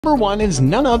Number 1 is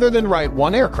none other than Wright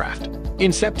One aircraft.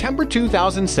 In September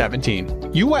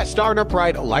 2017, U.S. startup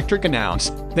Wright Electric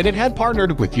announced that it had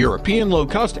partnered with European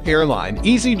low-cost airline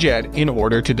easyJet in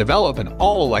order to develop an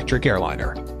all-electric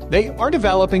airliner. They are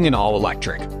developing an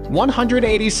all-electric,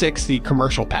 186-seat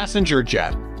commercial passenger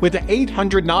jet with an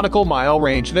 800 nautical mile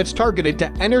range that's targeted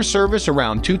to enter service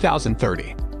around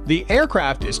 2030. The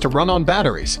aircraft is to run on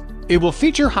batteries. It will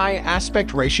feature high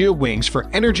aspect ratio wings for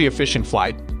energy-efficient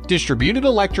flight, distributed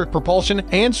electric propulsion,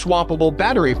 and swappable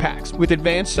battery packs with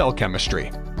advanced cell chemistry.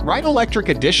 Wright Electric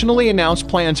additionally announced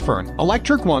plans for an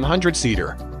electric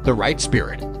 100-seater, the Wright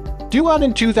Spirit, due out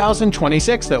in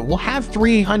 2026 that will have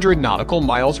 300 nautical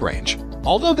miles range.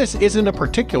 Although this isn't a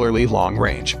particularly long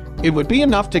range, it would be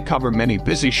enough to cover many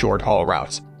busy short-haul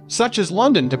routes, such as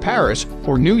London to Paris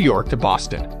or New York to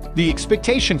Boston. The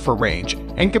expectation for range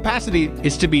and capacity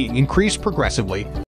is to be increased progressively